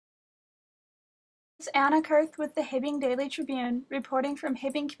It's Anna Kurth with the Hibbing Daily Tribune, reporting from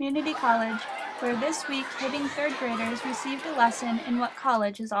Hibbing Community College, where this week Hibbing third graders received a lesson in what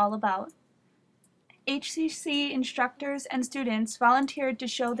college is all about. HCC instructors and students volunteered to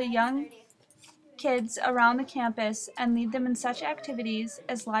show the young kids around the campus and lead them in such activities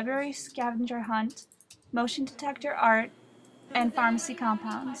as library scavenger hunt, motion detector art, and pharmacy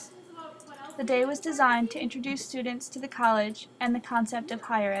compounds. The day was designed to introduce students to the college and the concept of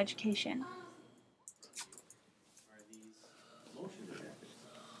higher education. Are these motion detectors?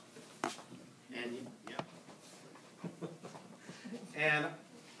 And and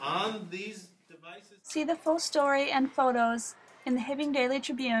on these devices. See the full story and photos in the Hibbing Daily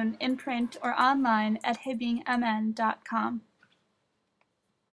Tribune in print or online at hibbingmn.com.